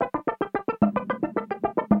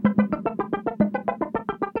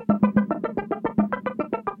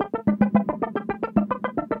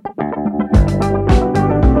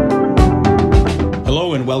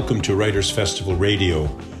welcome to Writers Festival Radio,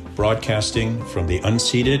 broadcasting from the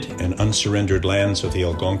unceded and unsurrendered lands of the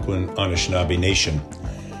Algonquin Anishinaabe Nation.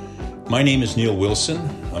 My name is Neil Wilson.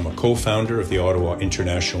 I'm a co-founder of the Ottawa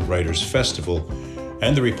International Writers Festival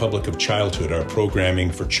and the Republic of Childhood, our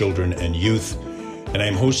programming for children and youth, and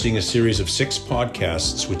I'm hosting a series of 6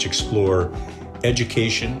 podcasts which explore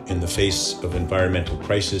education in the face of environmental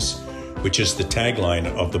crisis, which is the tagline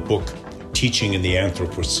of the book Teaching in the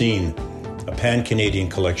Anthropocene, a pan-Canadian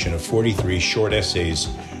collection of 43 short essays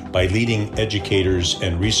by leading educators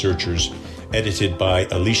and researchers, edited by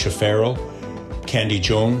Alicia Farrell, Candy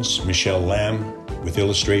Jones, Michelle Lamb, with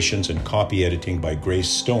illustrations and copy editing by Grace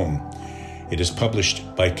Stone. It is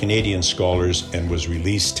published by Canadian Scholars and was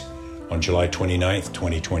released on July 29,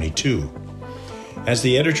 2022. As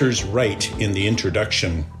the editors write in the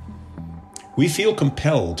introduction, we feel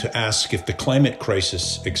compelled to ask if the climate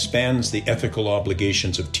crisis expands the ethical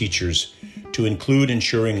obligations of teachers to include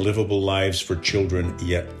ensuring livable lives for children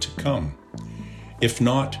yet to come. If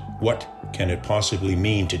not, what can it possibly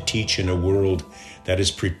mean to teach in a world that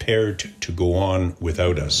is prepared to go on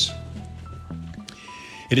without us?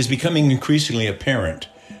 It is becoming increasingly apparent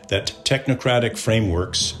that technocratic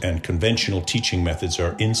frameworks and conventional teaching methods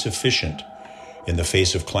are insufficient in the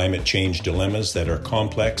face of climate change dilemmas that are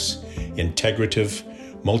complex, integrative,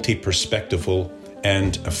 multi-perspectival,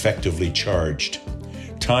 and effectively charged.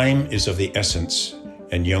 Time is of the essence,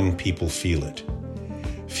 and young people feel it.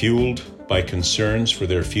 Fueled by concerns for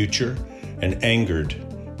their future and angered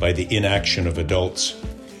by the inaction of adults,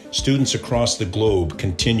 students across the globe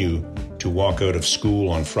continue to walk out of school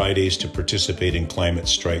on Fridays to participate in climate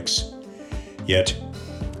strikes. Yet,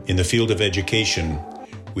 in the field of education,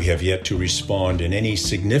 we have yet to respond in any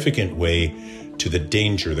significant way to the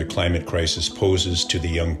danger the climate crisis poses to the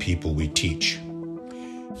young people we teach.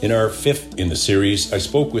 In our 5th in the series, I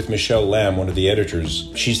spoke with Michelle Lamb, one of the editors.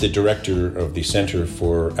 She's the director of the Centre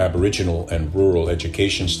for Aboriginal and Rural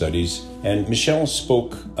Education Studies. And Michelle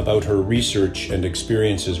spoke about her research and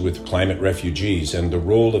experiences with climate refugees and the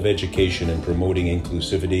role of education in promoting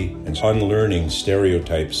inclusivity and unlearning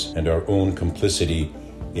stereotypes and our own complicity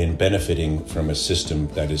in benefiting from a system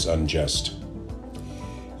that is unjust.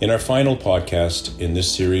 In our final podcast in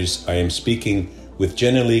this series, I am speaking with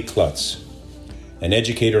Jenny-Lee Klutz, an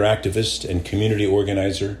educator, activist, and community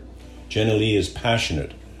organizer. Jenny-Lee is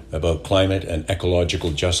passionate about climate and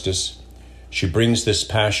ecological justice. She brings this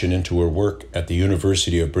passion into her work at the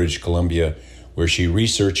University of British Columbia, where she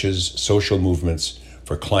researches social movements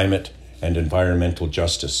for climate and environmental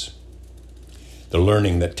justice. The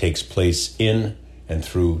learning that takes place in and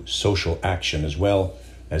through social action, as well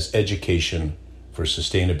as education for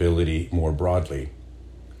sustainability more broadly.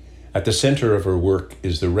 At the center of her work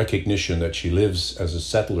is the recognition that she lives as a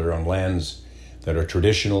settler on lands that are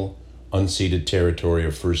traditional, unceded territory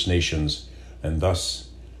of First Nations, and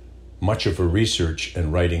thus much of her research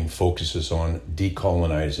and writing focuses on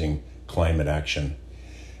decolonizing climate action.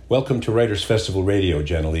 Welcome to Writers Festival Radio,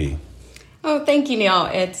 Jenny-Lee. Oh, thank you, Neil.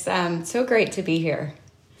 It's so great to be here.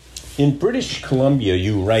 In British Columbia,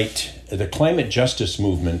 you write, the climate justice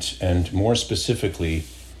movement, and more specifically,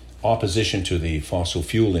 opposition to the fossil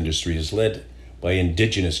fuel industry, is led by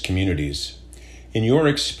Indigenous communities. In your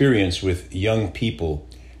experience with young people,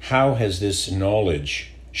 how has this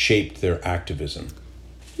knowledge shaped their activism?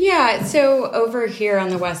 Yeah, so over here on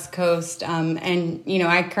the West Coast,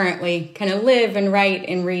 I currently kind of live and write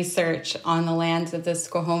and research on the lands of the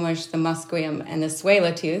Squamish, the Musqueam, and the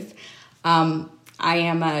Tsleil-Waututh. I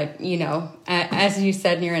am as you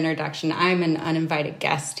said in your introduction, I'm an uninvited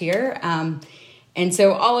guest here. And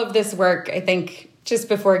so all of this work, I think, just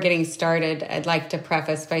before getting started, I'd like to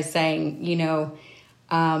preface by saying,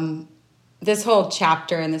 this whole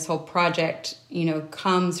chapter and this whole project,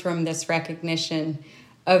 comes from this recognition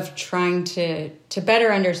of trying to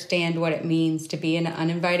better understand what it means to be an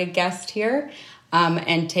uninvited guest here,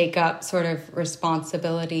 and take up sort of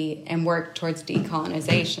responsibility and work towards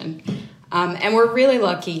decolonization. And we're really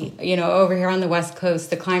lucky, over here on the West Coast,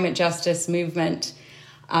 the climate justice movement,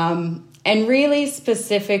 and really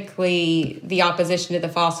specifically the opposition to the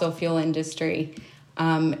fossil fuel industry,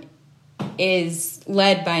 is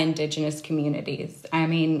led by Indigenous communities. I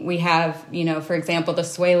mean, we have, for example, the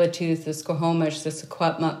Tsleil-Waututh, the Squamish, the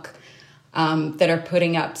Secwepemc, that are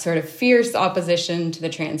putting up sort of fierce opposition to the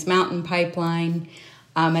Trans Mountain Pipeline.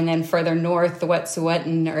 And then further north, the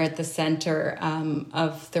Wet'suwet'en are at the center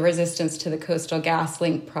of the resistance to the Coastal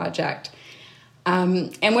GasLink project.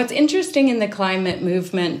 And what's interesting in the climate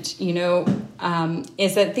movement,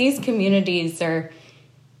 is that these communities are,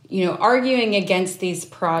 arguing against these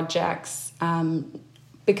projects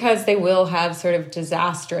because they will have sort of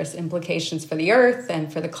disastrous implications for the earth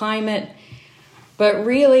and for the climate. But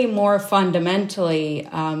really, more fundamentally,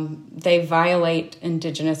 they violate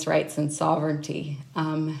Indigenous rights and sovereignty.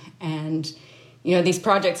 And, these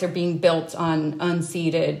projects are being built on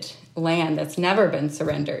unceded land that's never been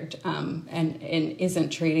surrendered and isn't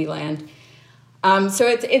treaty land. So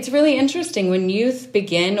it's really interesting when youth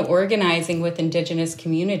begin organizing with Indigenous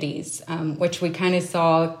communities, which we kind of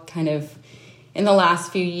saw in the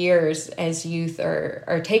last few years as youth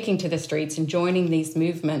are taking to the streets and joining these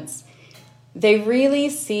movements. They really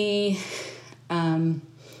see, I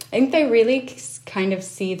think they really kind of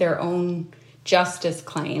see their own justice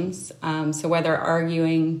claims. So whether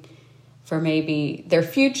arguing for maybe their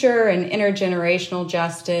future and intergenerational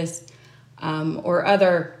justice or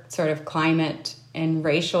other sort of climate and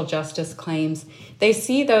racial justice claims, they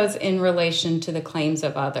see those in relation to the claims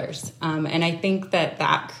of others. And I think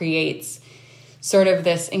that creates sort of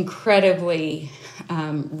this incredibly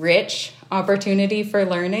rich opportunity for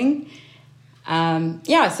learning.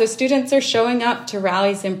 So students are showing up to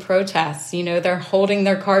rallies and protests. They're holding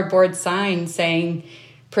their cardboard signs saying,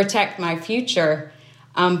 "Protect my future."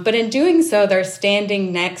 But in doing so, they're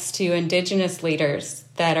standing next to Indigenous leaders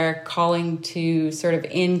that are calling to sort of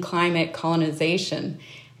end climate colonization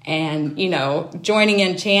and, joining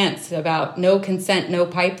in chants about no consent, no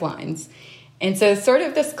pipelines. And so sort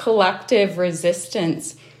of this collective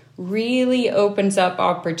resistance really opens up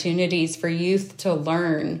opportunities for youth to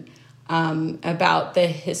learn about the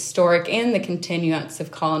historic and the continuance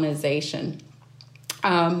of colonization.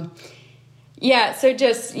 So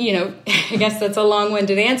just, I guess that's a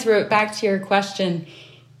long-winded answer, but back to your question,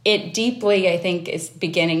 it deeply, I think, is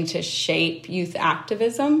beginning to shape youth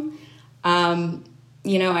activism. I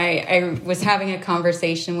was having a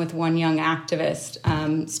conversation with one young activist,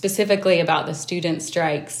 specifically about the student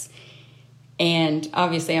strikes. And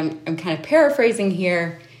obviously I'm kind of paraphrasing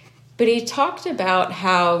here, but he talked about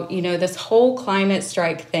how, this whole climate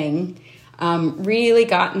strike thing really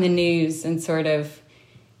got in the news and sort of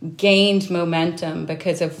gained momentum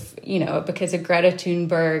because of Greta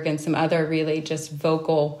Thunberg and some other really just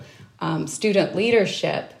vocal student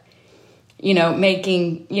leadership,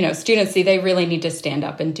 making, students see they really need to stand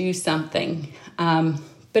up and do something.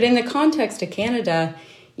 But in the context of Canada,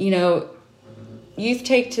 youth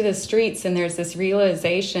take to the streets and there's this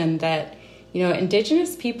realization that,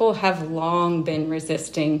 Indigenous people have long been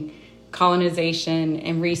resisting colonization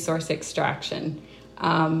and resource extraction.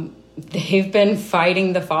 They've been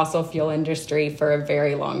fighting the fossil fuel industry for a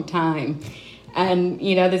very long time. And,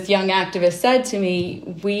 this young activist said to me,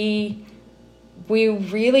 we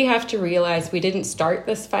really have to realize we didn't start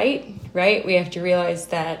this fight, right? We have to realize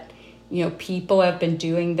that, people have been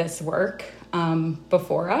doing this work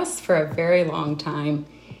before us for a very long time,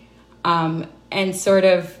 and sort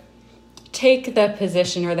of take the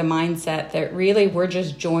position or the mindset that really we're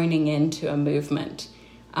just joining into a movement.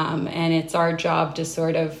 And it's our job to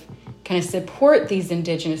sort of kind of support these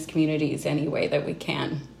Indigenous communities any way that we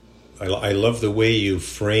can. I love the way you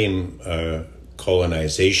frame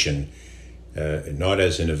colonization, not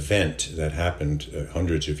as an event that happened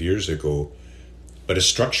hundreds of years ago, but a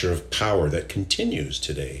structure of power that continues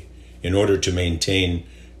today in order to maintain,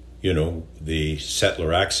 the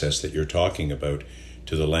settler access that you're talking about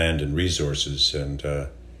to the land and resources and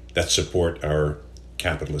that support our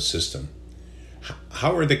capitalist system.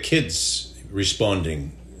 How are the kids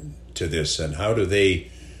responding to this, and how do they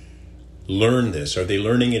learn this? Are they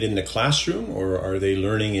learning it in the classroom, or are they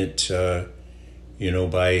learning it,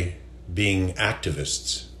 by being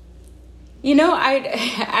activists?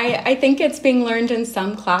 I think it's being learned in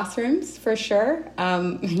some classrooms for sure,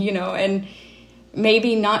 and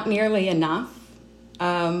maybe not nearly enough.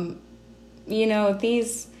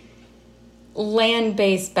 These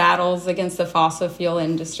land-based battles against the fossil fuel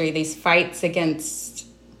industry, these fights against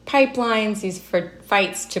pipelines, these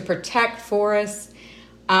fights to protect forests,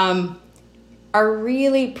 are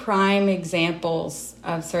really prime examples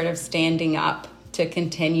of sort of standing up to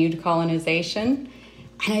continued colonization.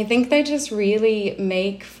 And I think they just really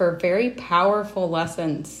make for very powerful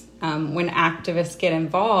lessons when activists get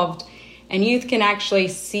involved and youth can actually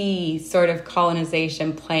see sort of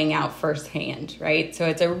colonization playing out firsthand, right? So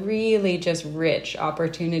it's a really just rich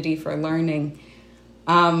opportunity for learning.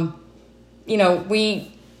 Like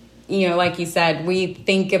you said, we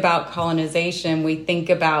think about colonization, we think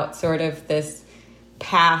about sort of this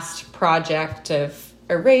past project of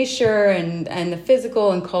erasure and the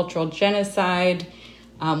physical and cultural genocide.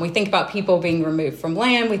 We think about people being removed from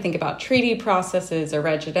land. We think about treaty processes or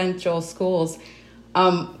residential schools.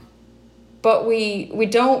 But we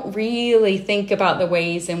don't really think about the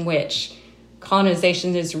ways in which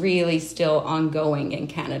colonization is really still ongoing in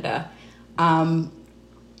Canada.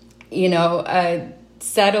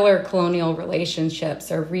 Settler colonial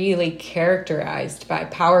relationships are really characterized by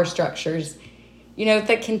power structures,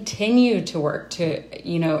 that continue to work to,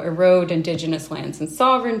 erode Indigenous lands and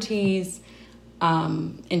sovereignties,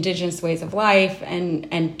 Indigenous ways of life,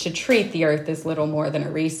 and to treat the earth as little more than a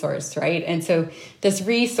resource, right? And so this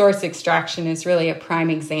resource extraction is really a prime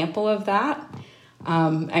example of that.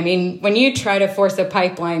 When you try to force a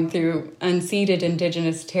pipeline through unceded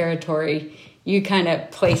Indigenous territory, you kind of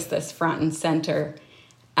place this front and center.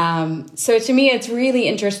 So to me, it's really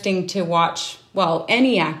interesting to watch,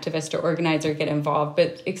 any activist or organizer get involved,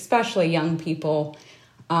 but especially young people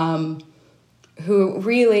who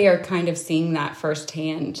really are kind of seeing that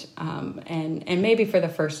firsthand and maybe for the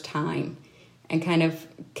first time, and kind of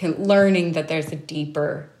learning that there's a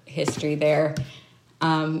deeper history there.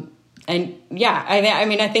 I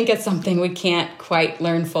think it's something we can't quite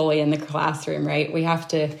learn fully in the classroom, right? We have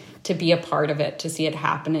to be a part of it, to see it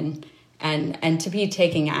happen, and to be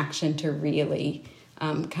taking action to really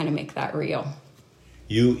kind of make that real.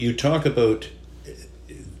 You talk about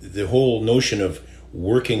the whole notion of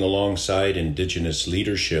working alongside Indigenous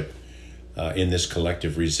leadership in this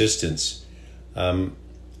collective resistance. The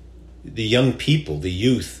young people, the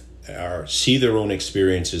youth, see their own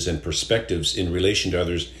experiences and perspectives in relation to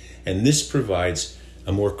others, and this provides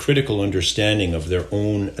a more critical understanding of their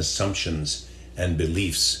own assumptions and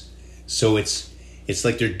beliefs. So it's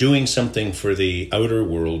like they're doing something for the outer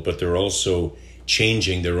world, but they're also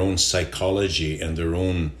changing their own psychology and their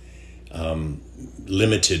own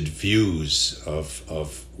limited views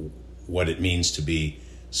of what it means to be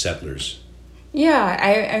settlers. Yeah,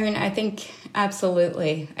 I think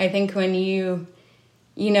absolutely. I think when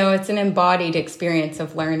it's an embodied experience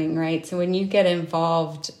of learning, right? So when you get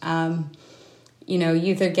involved,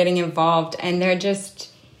 youth are getting involved, and there's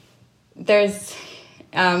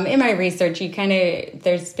in my research,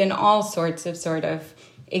 there's been all sorts of sort of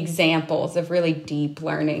examples of really deep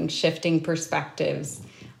learning, shifting perspectives,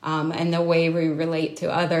 and the way we relate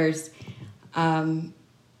to others. I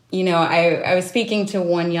was speaking to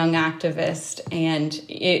one young activist, and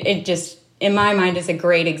it just, in my mind, is a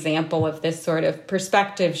great example of this sort of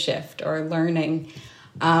perspective shift or learning.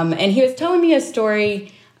 And he was telling me a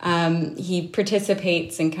story. He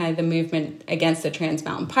participates in kind of the movement against the Trans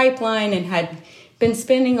Mountain Pipeline, and had been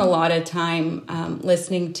spending a lot of time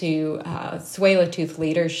listening to Tsleil-Waututh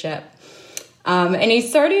leadership. And he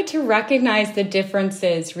started to recognize the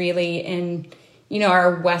differences really in,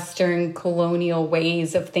 our Western colonial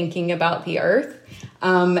ways of thinking about the earth.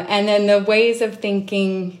 And then the ways of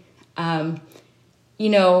thinking,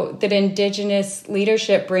 that Indigenous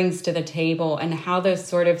leadership brings to the table, and how those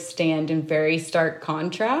sort of stand in very stark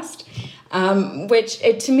contrast.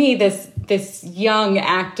 To me, this young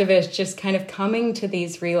activist just kind of coming to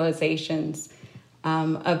these realizations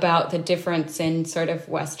about the difference in sort of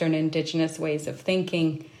Western Indigenous ways of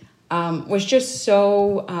thinking was just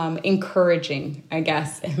so encouraging, I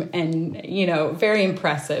guess, and very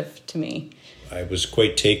impressive to me. I was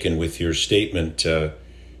quite taken with your statement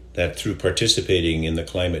that through participating in the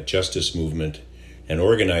climate justice movement and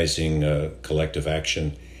organizing collective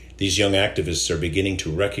action, these young activists are beginning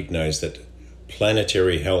to recognize that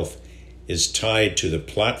planetary health is tied to the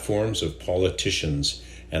platforms of politicians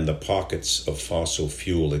and the pockets of fossil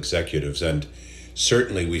fuel executives. And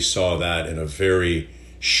certainly we saw that in a very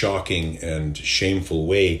shocking and shameful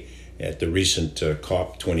way at the recent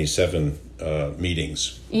COP27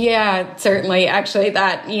 meetings. Yeah, certainly. Actually,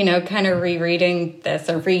 that, kind of rereading this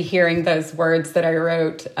or rehearing those words that I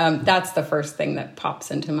wrote, that's the first thing that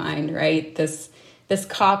pops into mind, right? This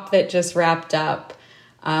COP that just wrapped up,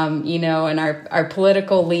 and our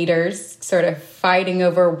political leaders sort of fighting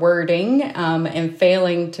over wording and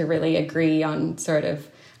failing to really agree on sort of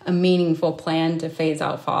a meaningful plan to phase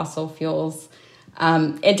out fossil fuels.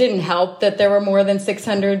 It didn't help that there were more than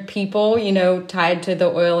 600 people, tied to the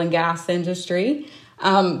oil and gas industry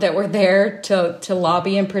that were there to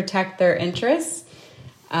lobby and protect their interests.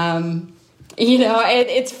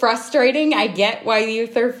 It's frustrating. I get why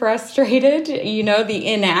youth are frustrated, the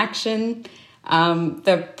inaction,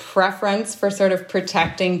 the preference for sort of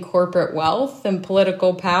protecting corporate wealth and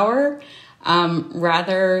political power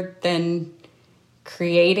rather than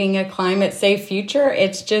creating a climate-safe future.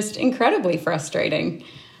 It's just incredibly frustrating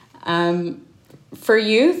for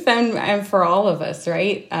youth and for all of us,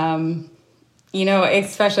 right?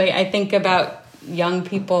 Especially I think about young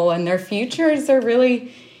people, and their futures are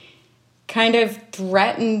really kind of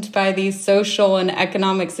threatened by these social and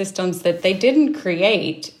economic systems that they didn't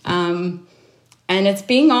create. And And it's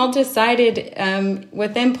being all decided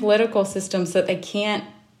within political systems that they can't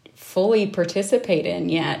fully participate in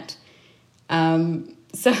yet.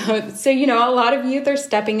 So a lot of youth are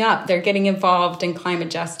stepping up. They're getting involved in climate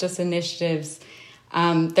justice initiatives.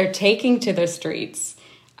 They're taking to the streets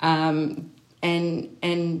and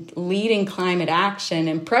leading climate action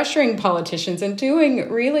and pressuring politicians and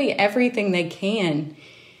doing really everything they can.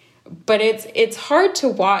 But it's hard to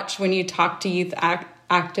watch when you talk to youth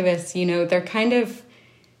activists. They're kind of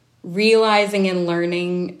realizing and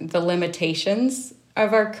learning the limitations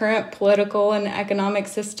of our current political and economic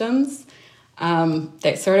systems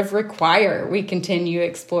that sort of require we continue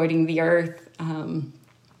exploiting the earth.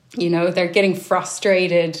 They're getting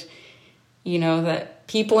frustrated, that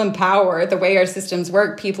people in power, the way our systems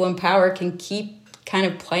work, people in power can keep kind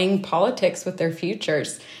of playing politics with their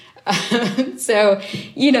futures. So,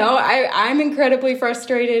 I'm incredibly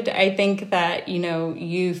frustrated. I think that,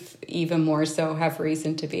 youth even more so have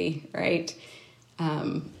reason to be, right?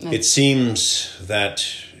 It seems that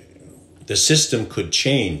the system could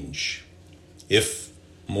change if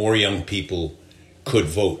more young people could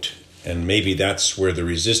vote. And maybe that's where the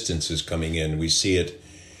resistance is coming in. We see it,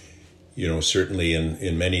 certainly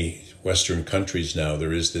in many Western countries now,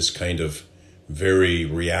 there is this kind of very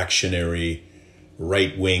reactionary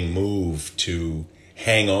right-wing move to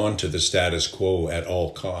hang on to the status quo at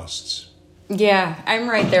all costs. Yeah, I'm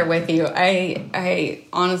right there with you. I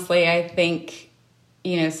honestly, I think,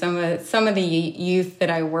 some of the youth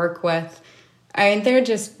that I work with, they're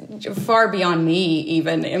just far beyond me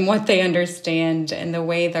even in what they understand and the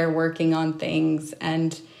way they're working on things.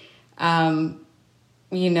 And,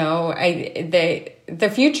 the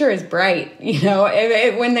future is bright,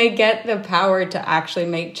 when they get the power to actually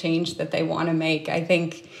make change that they want to make. I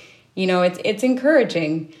think, it's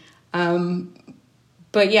encouraging.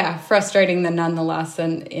 But yeah, frustrating nonetheless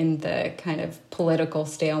in the kind of political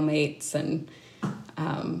stalemates and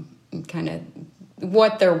kind of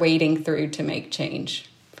what they're wading through to make change,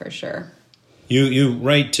 for sure. You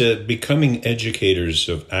write, becoming educators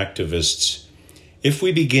of activists, if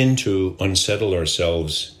we begin to unsettle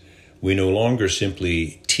ourselves, we no longer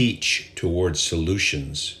simply teach toward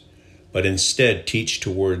solutions, but instead teach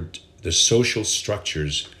toward the social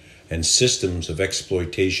structures and systems of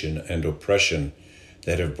exploitation and oppression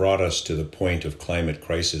that have brought us to the point of climate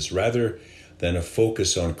crisis, rather than a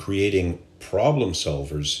focus on creating problem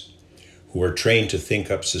solvers who are trained to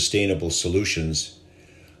think up sustainable solutions.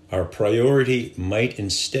 Our priority might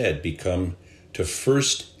instead become to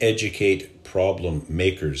first educate problem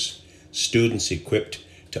makers, students equipped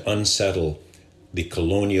to unsettle the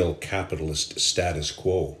colonial capitalist status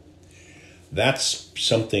quo. That's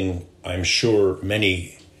something I'm sure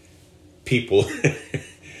many people,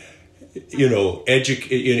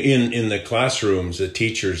 in the classrooms, the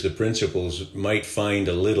teachers, the principals might find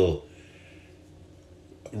a little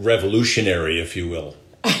revolutionary, if you will.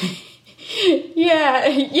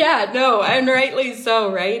 No, and rightly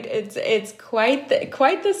so, right? It's quite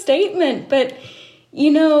the statement, but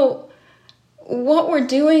what we're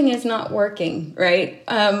doing is not working, right?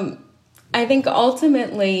 I think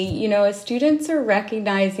ultimately, as students are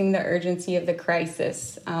recognizing the urgency of the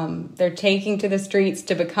crisis, they're taking to the streets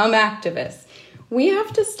to become activists. We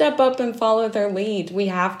have to step up and follow their lead. We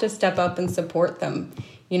have to step up and support them.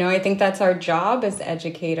 I think that's our job as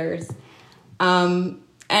educators.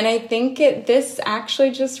 And I think this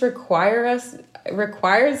actually just requires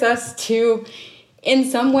us to, in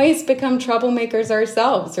some ways, become troublemakers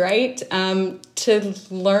ourselves, right? To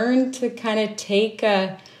learn to kind of take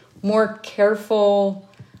a more careful,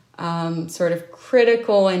 sort of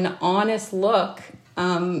critical and honest look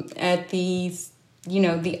at these,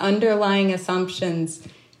 the underlying assumptions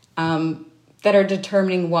that are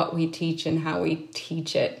determining what we teach and how we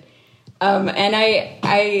teach it. And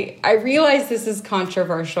I realize this is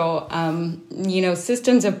controversial.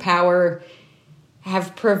 Systems of power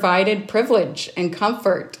have provided privilege and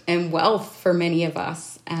comfort and wealth for many of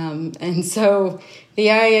us. And so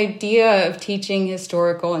the idea of teaching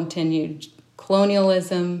historical and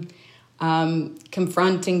colonialism,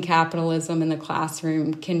 confronting capitalism in the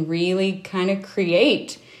classroom can really kind of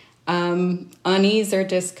create unease or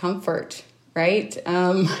discomfort, right?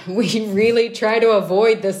 We really try to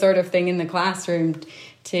avoid this sort of thing in the classroom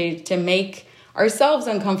to make ourselves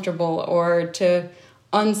uncomfortable or to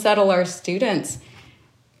unsettle our students.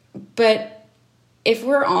 But if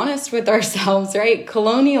we're honest with ourselves, right,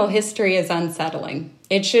 colonial history is unsettling.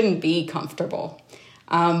 It shouldn't be comfortable.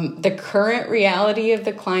 The current reality of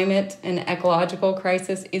the climate and ecological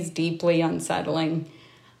crisis is deeply unsettling.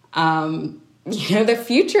 The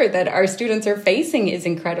future that our students are facing is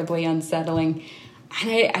incredibly unsettling.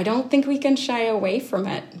 I don't think we can shy away from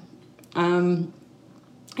it.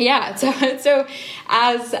 So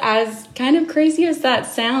as kind of crazy as that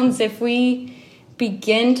sounds, if we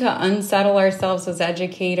begin to unsettle ourselves as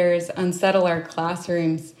educators, unsettle our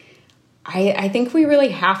classrooms, I think we really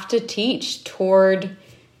have to teach toward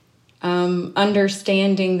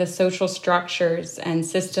understanding the social structures and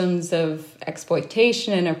systems of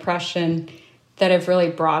exploitation and oppression that have really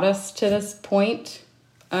brought us to this point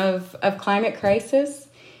of climate crisis.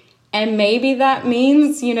 And maybe that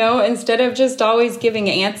means, instead of just always giving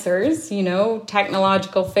answers,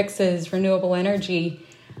 technological fixes, renewable energy,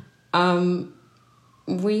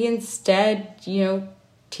 we instead,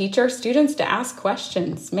 teach our students to ask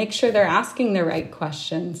questions, make sure they're asking the right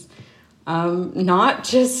questions, not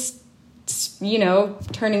just,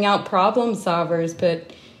 turning out problem solvers,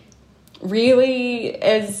 but really,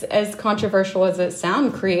 as controversial as it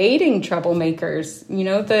sounds, creating troublemakers.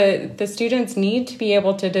 The students need to be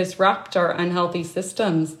able to disrupt our unhealthy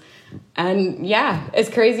systems. And yeah, as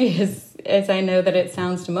crazy as I know that it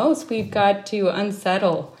sounds to most, we've got to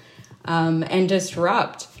unsettle and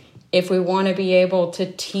disrupt if we want to be able to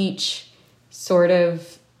teach sort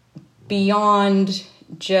of beyond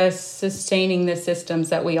just sustaining the systems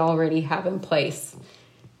that we already have in place,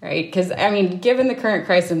 right? Because, given the current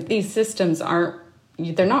crisis, these systems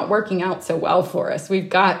they're not working out so well for us. We've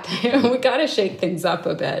got to shake things up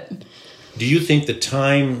a bit. Do you think the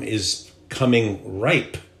time is coming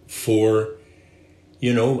ripe for,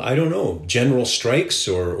 I don't know, general strikes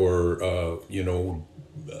or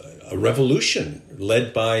a revolution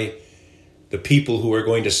led by the people who are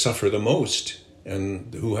going to suffer the most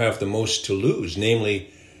and who have the most to lose,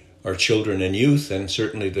 namely our children and youth and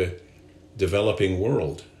certainly the developing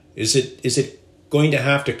world? Is it going to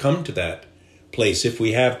have to come to that place if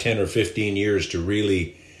we have 10 or 15 years to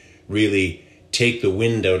really, really take the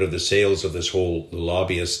wind out of the sails of the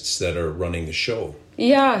lobbyists that are running the show?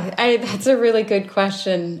 Yeah, that's a really good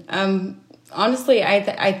question. Honestly,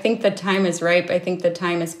 I think the time is ripe. I think the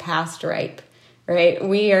time is past ripe, right?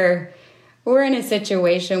 We're in a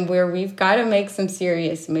situation where we've got to make some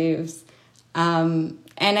serious moves. And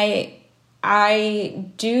I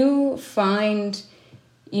do find,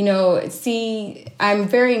 I'm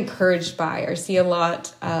very encouraged by or see a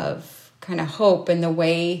lot of kind of hope in the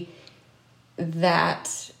way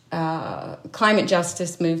that climate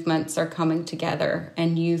justice movements are coming together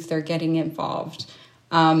and youth are getting involved.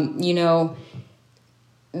 There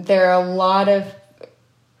are a lot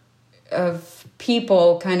of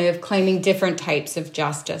people kind of claiming different types of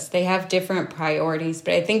justice. They have different priorities,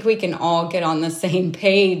 but I think we can all get on the same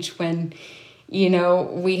page when,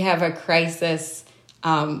 we have a crisis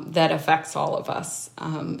that affects all of us.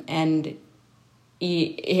 And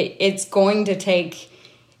it's going to take,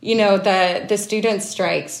 the student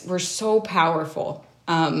strikes were so powerful.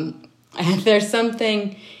 And there's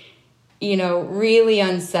something, really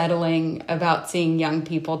unsettling about seeing young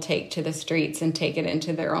people take to the streets and take it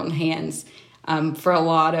into their own hands. For a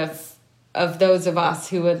lot of those of us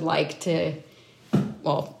who would like to,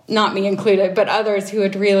 well, not me included, but others who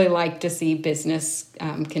would really like to see business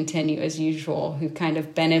continue as usual, who kind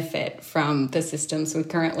of benefit from the systems we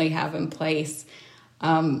currently have in place.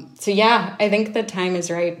 I think the time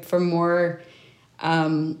is right for more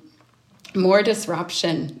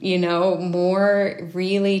disruption, more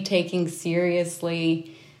really taking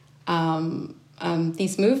seriously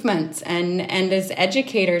these movements and as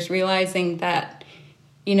educators realizing that,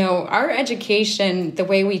 our education, the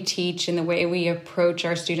way we teach and the way we approach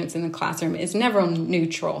our students in the classroom is never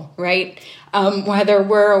neutral, right? Whether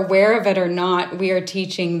we're aware of it or not, we are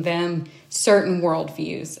teaching them certain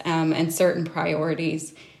worldviews and certain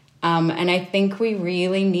priorities. And I think we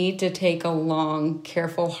really need to take a long,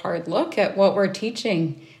 careful, hard look at what we're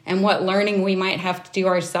teaching and what learning we might have to do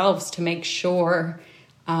ourselves to make sure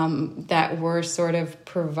that we're sort of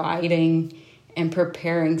providing and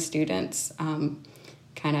preparing students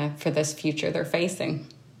kind of for this future they're facing.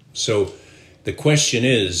 So the question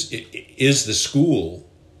is does the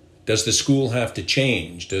school have to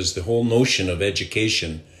change? Does the whole notion of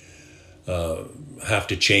education have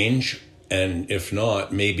to change? And if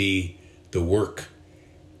not, maybe the work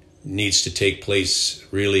needs to take place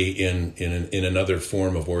really in another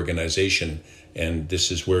form of organization. And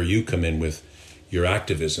this is where you come in with your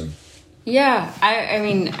activism. Yeah, I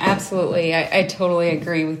mean, absolutely. I totally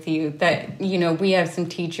agree with you that, we have some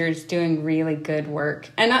teachers doing really good work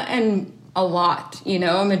and a lot,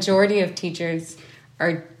 a majority of teachers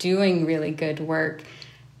are doing really good work.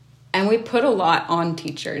 And we put a lot on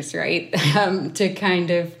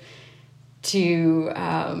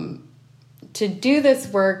to do this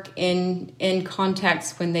work in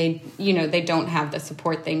contexts when they don't have the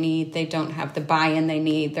support they need, they don't have the buy-in they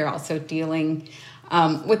need. They're also dealing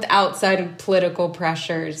with outside political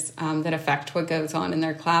pressures that affect what goes on in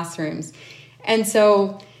their classrooms. And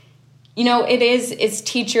so, it's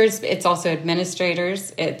teachers, it's also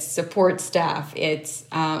administrators, it's support staff, it's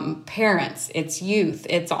parents, it's youth,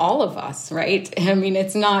 it's all of us, right? I mean,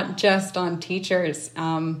 it's not just on teachers.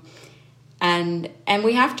 And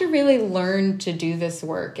we have to really learn to do this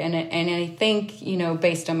work. And I think,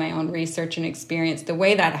 based on my own research and experience, the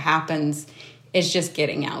way that happens is just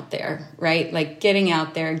getting out there, right? Like getting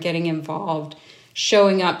out there, getting involved,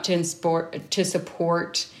 showing up to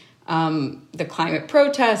support the climate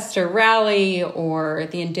protest or rally, or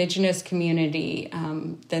the Indigenous community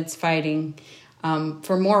that's fighting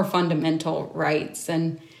for more fundamental rights.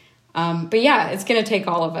 But yeah, it's going to take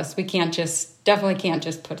all of us. We definitely can't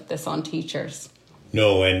just put this on teachers.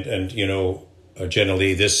 No, and Jenna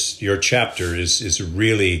Lee, your chapter is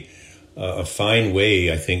really a fine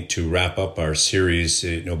way, I think, to wrap up our series.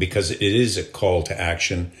 Because it is a call to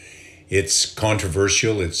action. It's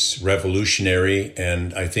controversial, it's revolutionary,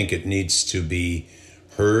 and I think it needs to be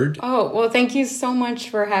heard. Oh, well, thank you so much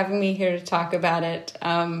for having me here to talk about it.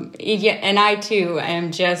 And I, too,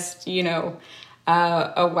 am just,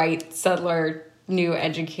 a white settler, new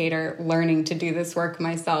educator, learning to do this work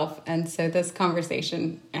myself. And so this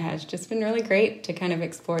conversation has just been really great to kind of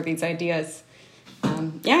explore these ideas.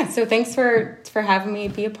 So thanks for having me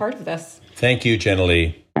be a part of this. Thank you, Jenna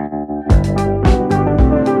Lee.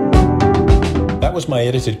 That was my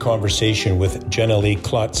edited conversation with Jenna Lee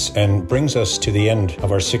Klutz, and brings us to the end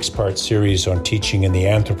of our 6-part series on teaching in the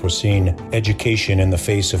Anthropocene, Education in the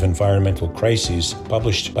Face of Environmental Crises,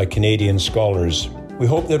 published by Canadian scholars. We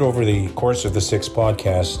hope that over the course of the 6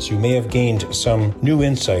 podcasts, you may have gained some new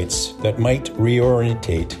insights that might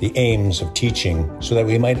reorientate the aims of teaching, so that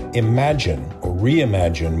we might imagine or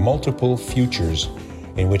reimagine multiple futures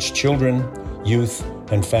in which children, youth,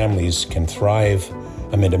 and families can thrive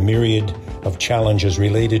amid a myriad of challenges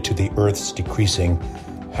related to the Earth's decreasing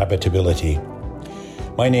habitability.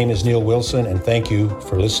 My name is Neil Wilson, and thank you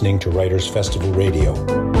for listening to Writers Festival Radio.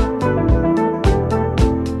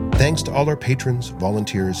 Thanks to all our patrons,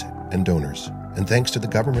 volunteers, and donors. And thanks to the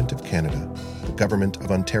Government of Canada, the Government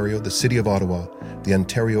of Ontario, the City of Ottawa, the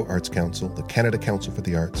Ontario Arts Council, the Canada Council for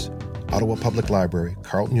the Arts, Ottawa Public Library,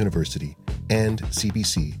 Carleton University, and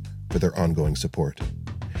CBC for their ongoing support.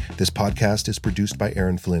 This podcast is produced by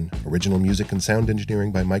Aaron Flynn, original music and sound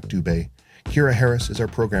engineering by Mike Dubé. Kira Harris is our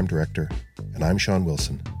program director, and I'm Sean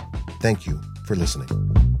Wilson. Thank you for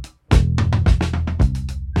listening.